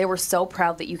they were so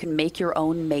proud that you can make your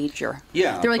own major.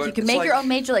 Yeah, they're like, you can make your own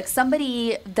major. Like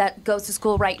somebody that goes to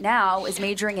school right now is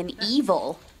majoring in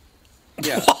evil.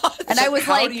 Yeah. And I was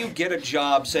how do you get a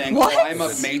job saying, what? "Oh, I'm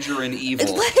a major in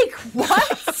evil"? Like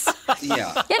what?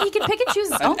 Yeah. Yeah, he can pick and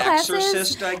choose his own classes. An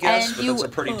exorcist, I guess, but that's a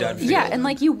pretty dead field. Yeah, and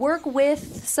like you work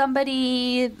with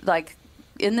somebody like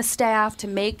in the staff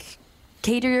to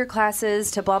cater your classes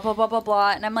to blah blah blah blah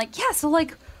blah, and I'm like, yeah, so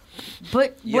like,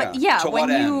 but what? Yeah, to when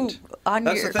what you end? on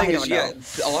That's your, the thing I is,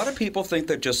 don't know. a lot of people think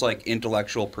that just like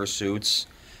intellectual pursuits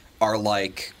are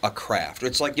like a craft.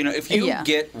 It's like, if you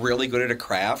get really good at a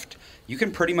craft, you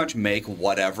can pretty much make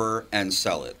whatever and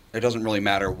sell it. It doesn't really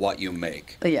matter what you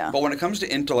make. Yeah. But when it comes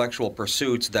to intellectual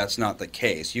pursuits, that's not the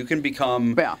case. You can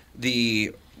become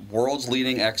the world's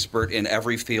leading expert in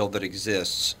every field that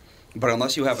exists, but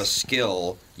unless you have a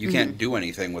skill, you can't do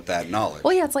anything with that knowledge.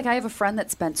 Well, yeah, it's like I have a friend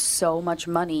that spent so much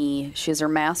money. She has her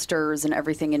master's and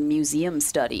everything in museum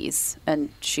studies, and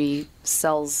she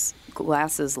sells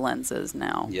glasses lenses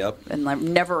now. Yep. And like,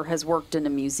 never has worked in a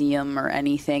museum or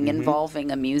anything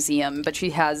involving a museum, but she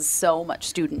has so much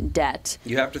student debt.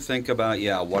 You have to think about,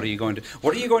 what are you going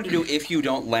to do if you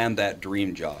don't land that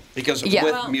dream job? Because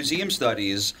with museum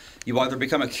studies, you either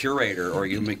become a curator or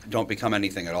you don't become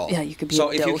anything at all. Yeah, you could be so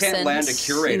a if you can't docent, land a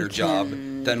curator job,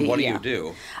 then what do you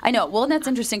do? I know. Well, and that's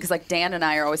interesting because like Dan and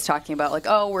I are always talking about like,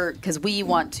 because we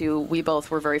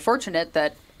both were very fortunate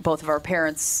that both of our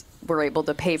parents were able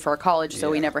to pay for our college,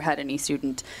 so we never had any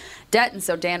student debt. And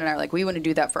so Dan and I are like, we want to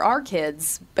do that for our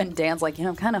kids. And Dan's like,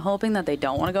 I'm kind of hoping that they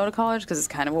don't want to go to college because it's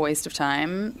kind of a waste of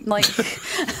time. Like,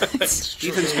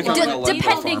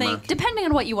 depending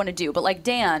on what you want to do. But like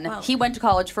Dan, he went to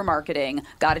college for marketing,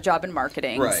 got a job in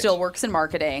marketing, still works in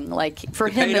marketing. Like for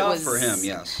him, it was for him,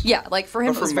 yes. Yeah, like for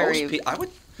him, it was very.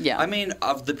 I mean,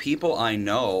 of the people I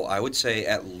know, I would say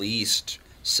at least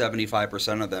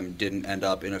 75% of them didn't end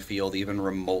up in a field even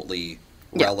remotely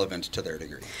relevant to their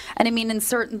degree. And I mean, in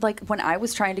certain, like when I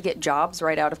was trying to get jobs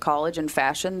right out of college in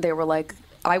fashion, they were like,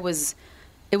 it was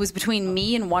between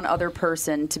me and one other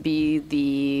person to be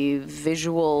the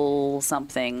visual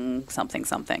something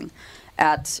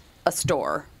at a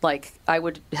store. Like I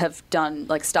would have done,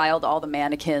 like styled all the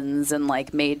mannequins and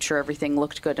like made sure everything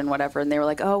looked good and whatever. And they were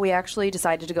like, we actually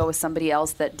decided to go with somebody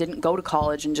else that didn't go to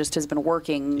college and just has been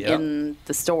working in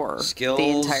the store skills, the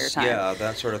entire time. Yeah,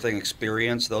 that sort of thing.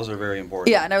 Experience, those are very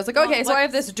important. Yeah, and I was like, okay, so I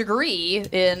have this degree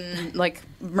in like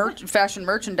fashion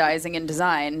merchandising and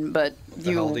design, but what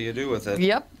the hell do you do with it?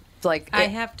 Yep. Like I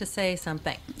have to say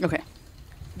something. Okay.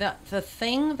 The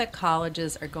thing that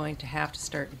colleges are going to have to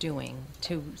start doing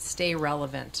to stay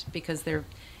relevant, because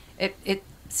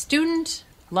student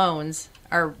loans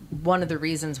are one of the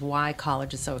reasons why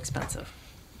college is so expensive.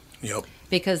 Yep.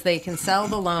 Because they can sell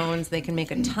the loans, they can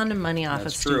make a ton of money off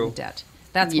of student debt.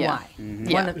 That's why.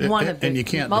 One of the and you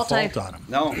can't default on them.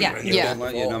 No. Yeah. Don't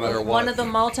let you, no matter what. One of the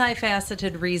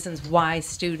multifaceted reasons why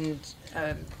student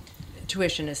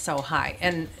tuition is so high,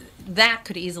 and that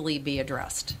could easily be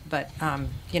addressed, but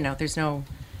there's no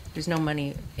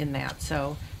money in that.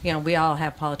 So we all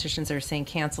have politicians that are saying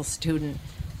cancel student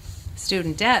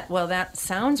debt. Well, that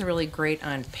sounds really great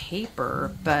on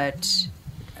paper, but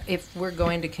if we're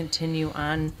going to continue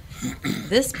on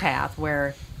this path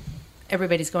where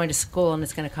everybody's going to school and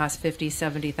it's going to cost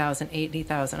 $50,000, $70,000,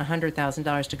 $80,000,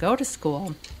 $100,000 to go to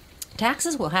school,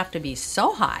 taxes will have to be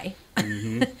so high.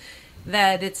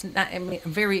 That it's not. I mean,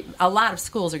 a lot of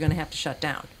schools are going to have to shut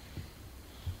down,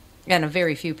 and a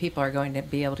very few people are going to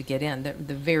be able to get in. The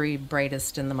very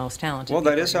brightest and the most talented. Well,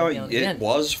 that is how it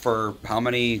was for how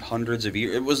many hundreds of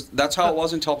years. That's how it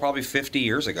was until probably 50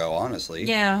 years ago. Honestly.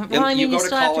 Yeah. Well, I mean, you go you to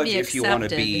still have to college be if you want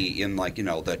to be in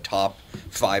the top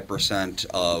 5%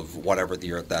 of whatever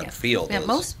that field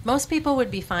is. Most people would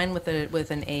be fine with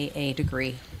an AA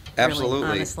degree. Absolutely.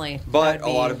 Really, honestly. But a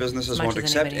lot of businesses won't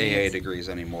accept AA degrees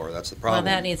anymore. That's the problem.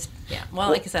 Well, that needs, Well,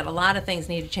 like I said, a lot of things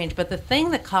need to change. But the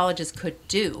thing that colleges could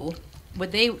do,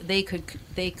 they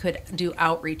could do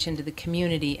outreach into the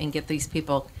community and get these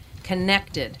people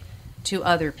connected to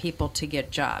other people to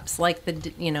get jobs, like the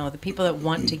people that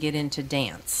want to get into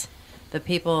dance, the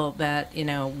people that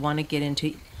want to get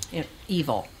into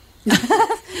evil.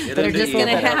 They're just going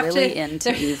to have really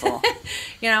into evil.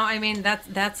 I mean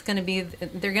that's going to be.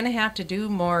 They're going to have to do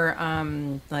more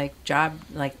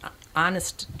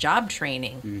honest job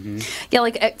training. Mm-hmm. Yeah,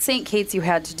 like at St. Kate's, you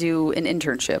had to do an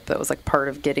internship. That was like part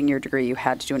of getting your degree. You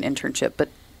had to do an internship, but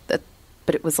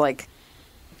it was like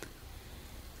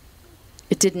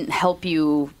it didn't help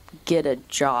you get a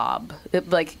job.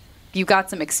 You got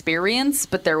some experience,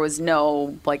 but there was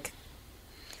no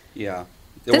Yeah.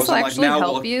 It this will wasn't actually now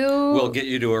help you. We'll get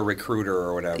you to a recruiter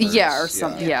or whatever. Yeah, or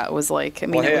something. Yeah, it was like,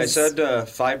 I said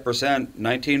 5%,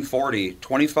 1940,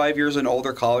 25 years and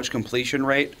older college completion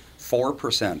rate,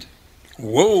 4%.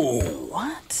 Whoa.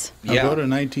 What? Now Yeah. go to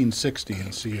 1960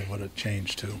 and see what it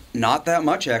changed to. Not that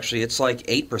much, actually. It's like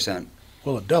 8%.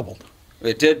 Well, it doubled.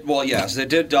 It did. Well, yes, it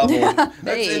did double.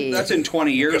 Hey. That's in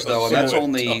 20 years, though, and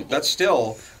that's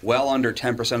still well under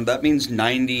 10%. That means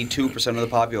 92% of the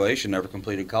population never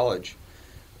completed college.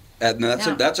 And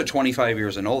that's a 25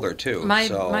 years and older, too.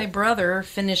 My brother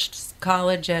finished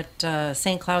college at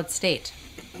St. Cloud State.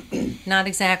 Not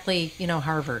exactly,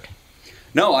 Harvard.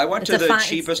 No, I went to the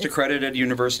cheapest accredited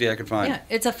university I could find. Yeah,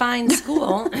 it's a fine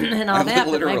school and all that.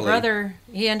 But Literally. my brother,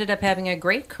 he ended up having a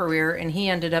great career, and he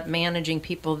ended up managing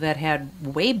people that had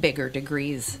way bigger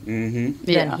degrees than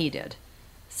he did.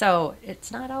 So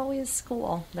it's not always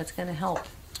school that's going to help.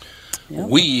 Yep.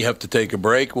 We have to take a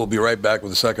break. We'll be right back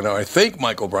with the second hour. I think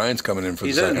Michael Bryan's coming in for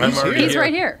the second hour. He's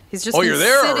right here. He's just you're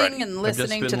there sitting already? and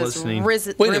listening to this Wait a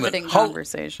riveting minute.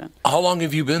 conversation. How long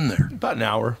have you been there? About an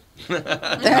hour. No,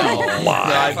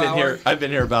 I've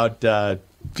been here about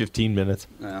 15 minutes.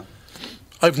 Yeah.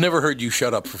 I've never heard you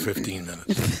shut up for 15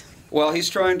 minutes. Well, he's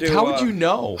trying to... How would you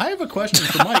know? I have a question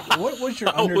for Mike. What was your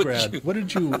undergrad? What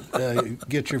did you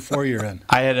get your 4-year in?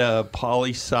 I had a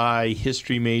poli-sci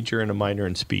history major and a minor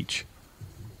in speech.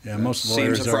 Yeah, most Seems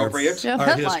lawyers appropriate.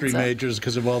 are history majors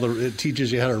because of it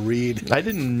teaches you how to read. I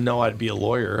didn't know I'd be a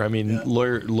lawyer. I mean,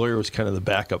 lawyer was kind of the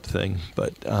backup thing,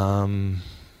 but...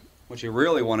 What you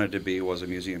really wanted to be was a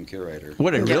museum curator.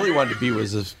 What I really wanted to be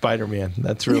was a Spider-Man.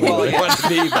 That's really what I wanted to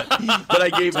be, but I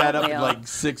gave that up at like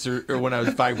 6 or when I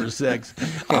was 5 or 6.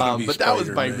 But that was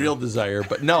my real desire.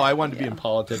 But no, I wanted to be in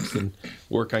politics and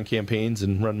work on campaigns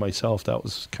and run myself. That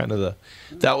was kind of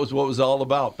that was what it was all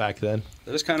about back then.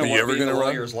 That is kind of what being a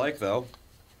lawyer is like, though.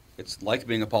 It's like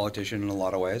being a politician in a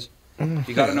lot of ways.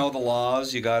 You got to know the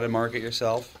laws. You got to market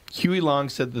yourself. Huey Long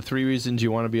said the 3 reasons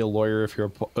you want to be a lawyer if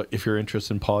you're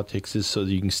interested in politics is so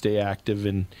that you can stay active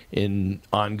in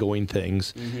ongoing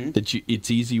things. Mm-hmm. It's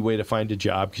an easy way to find a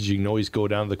job because you can always go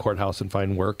down to the courthouse and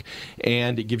find work,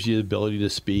 and it gives you the ability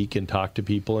to speak and talk to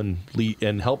people and lead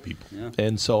and help people. Yeah.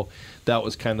 And so that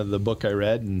was kind of the book I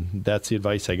read, and that's the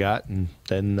advice I got, and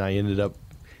then I ended up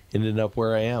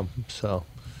where I am. So.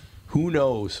 Who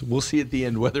knows? We'll see at the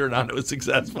end whether or not it was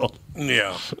successful.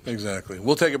 Yeah, exactly.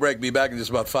 We'll take a break. Be back in just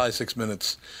about 5-6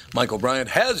 minutes. Michael Bryan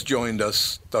has joined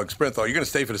us. Doug Sprinthal. You're going to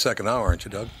stay for the second hour, aren't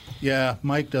you, Doug? Yeah,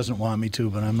 Mike doesn't want me to,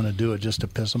 but I'm going to do it just to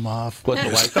piss him off. What, the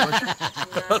light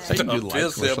commercial?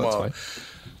 Piss him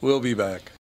off. We'll be back.